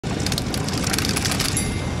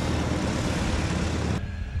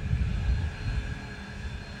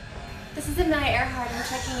This is Amelia Earhart. I'm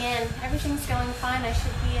checking in. Everything's going fine. I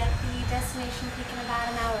should be at the destination peak in about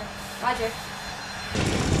an hour. Roger.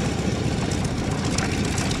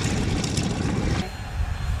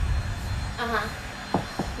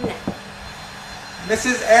 No.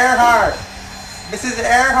 Mrs. Earhart! Mrs.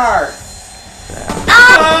 Earhart!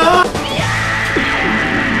 Ah!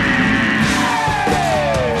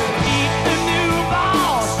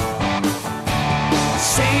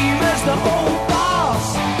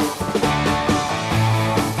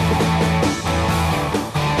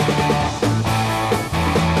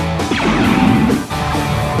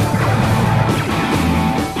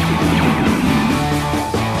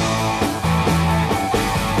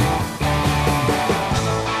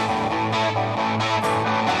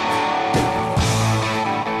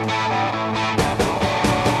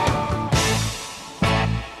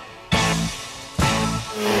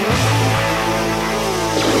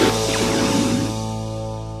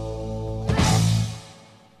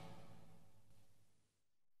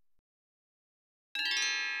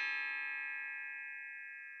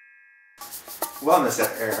 Well, Miss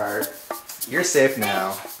Earhart, you're safe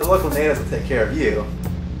now. The local natives will take care of you.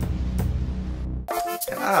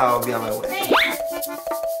 And I'll be on my way.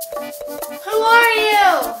 Who are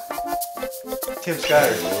you? Tim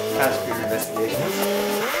Scudder, Prosecutor Investigations.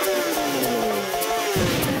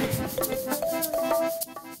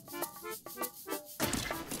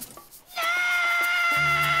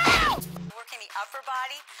 Upper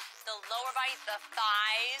body, the lower body, the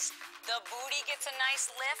thighs, the booty gets a nice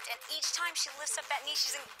lift, and each time she lifts up that knee,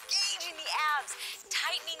 she's engaging the abs,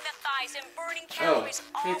 tightening the thighs, and burning calories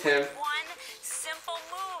all with one simple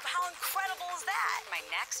move. How incredible is that? My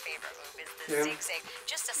next favorite move is the zigzag.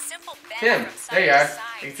 Just a simple bend from side to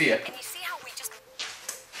side. You can see it. And you see how we just...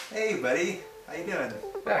 Hey, buddy. How you doing?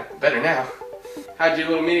 Better now. How'd your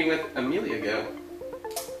little meeting with Amelia go?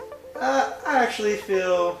 I actually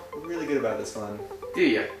feel really good about this one. Do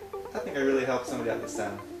you? I think I really helped somebody out this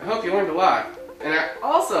time. I hope you learned a lot. And I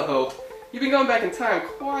also hope you've been going back in time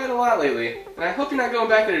quite a lot lately. And I hope you're not going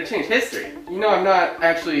back there to change history. You know I'm not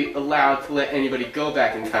actually allowed to let anybody go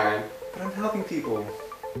back in time. But I'm helping people.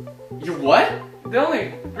 You're what? The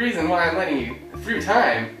only reason why I'm letting you through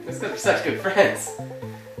time is because we're such good friends.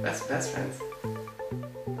 Best friends.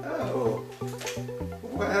 Oh.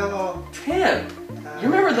 Well... Tim! You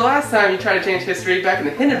remember the last time you tried to change history back in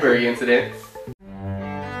the Hindenburg incident?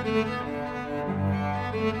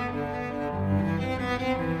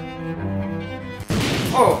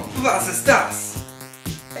 Oh, was ist das?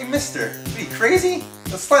 Hey, mister, are you crazy?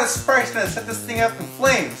 The slightest spark's gonna set this thing up in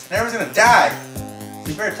flames, and everyone's gonna die. So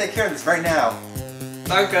you better take care of this right now.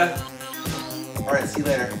 Danke. Alright, see you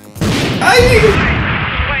later.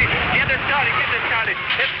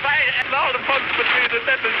 It's fine, and all the folks between us,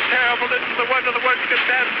 this is terrible. This is one of the worst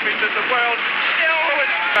catastrophes in the world. Oh,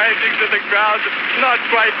 it's rising to the ground, not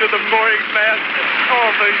quite to the mooring mast.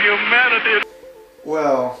 Oh, the humanity.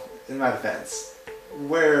 Well, in my defense,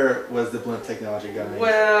 where was the blimp technology going?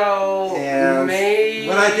 Well, and maybe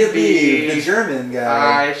when I did leave, the German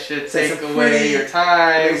guy I should take away your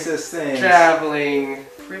time traveling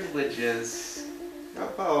privileges.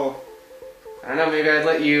 Oh. I don't know, maybe I'd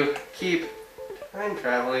let you keep time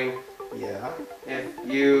traveling. Yeah. If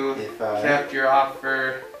you kept your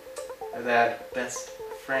offer of that best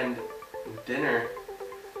friend dinner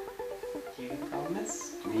you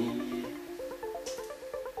promised me.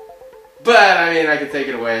 But I mean, I could take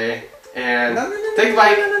it away and take the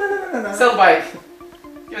bike, sell the bike,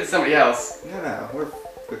 give it to somebody else. No, we're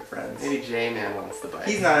good friends. Maybe J-Man wants the bike.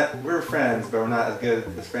 He's not. We're friends, but we're not as good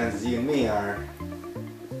as friends as you and me are.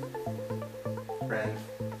 Friend.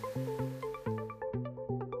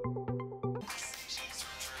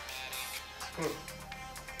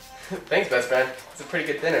 Thanks, best friend. It's a pretty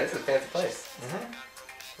good dinner. This is a fancy place.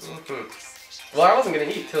 Well, I wasn't gonna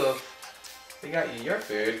eat till we got you your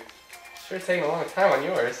food. Sure taking a long time on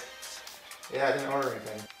yours. Yeah, I didn't order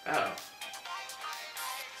anything. Oh.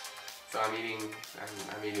 So I'm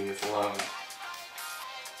eating this alone.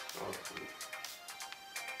 Oh.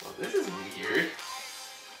 Well, this is weird.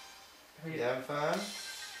 Are you having fun,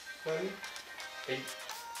 buddy?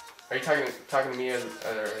 Are you talking to me as the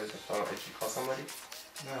phone? Did you call somebody?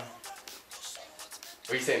 No.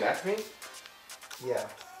 Were you saying that to me? Yeah.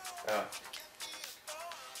 Oh.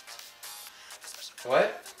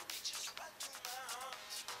 What?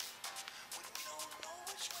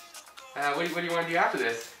 What do you want to do after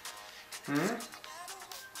this?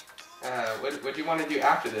 What do you want to do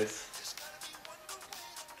after this?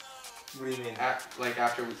 What do you mean? Like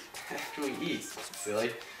after we eat.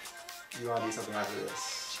 Silly. You want to do something after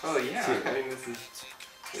this? Oh yeah. I mean, this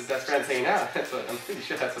is best friends hanging out. That's what I'm pretty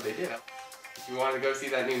sure that's what they do. You wanted to go see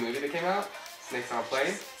that new movie that came out? Snakes on a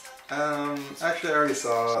Plane? Actually I already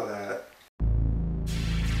saw that.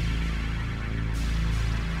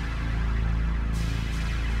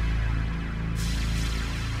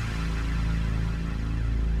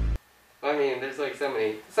 I mean, there's like so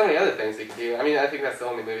many other things we can do. I mean, I think that's the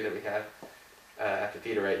only movie that we have at the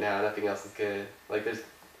theater right now. Nothing else is good. Like there's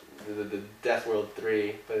the Death World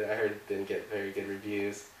 3, but I heard it didn't get very good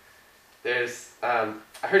reviews. There's I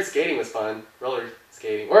heard skating was fun, roller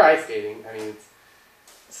skating or ice skating. I mean, it's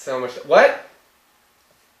so much. What?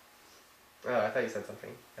 Oh, I thought you said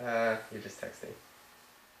something. You're just texting.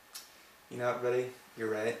 You know what, buddy?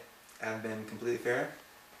 You're right. I've been completely fair.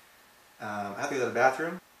 I have to go to the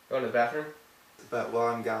bathroom. Going to the bathroom? But while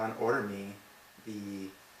I'm gone, order me the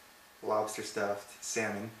lobster stuffed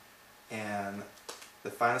salmon and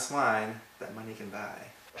the finest wine that money can buy.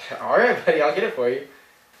 Alright, buddy, I'll get it for you.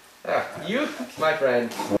 You, my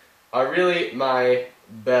friend, are really my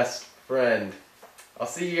best friend. I'll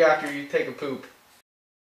see you after you take a poop.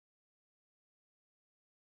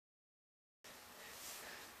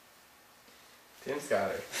 Tim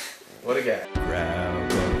Scotter. What a guy.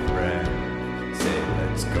 Grab a friend, say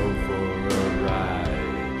let's go for a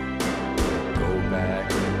ride. Go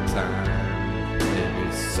back in time,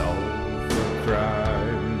 maybe solve a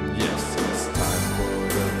crime. Yes, it's time for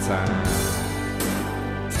the time.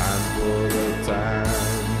 Time for the time,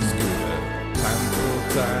 Scooter. Time for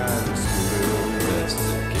time, Scooter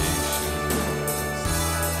investigations.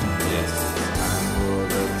 Yes, it's time for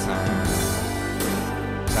the time.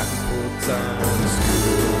 Time for time,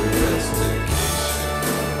 Scooter investigations.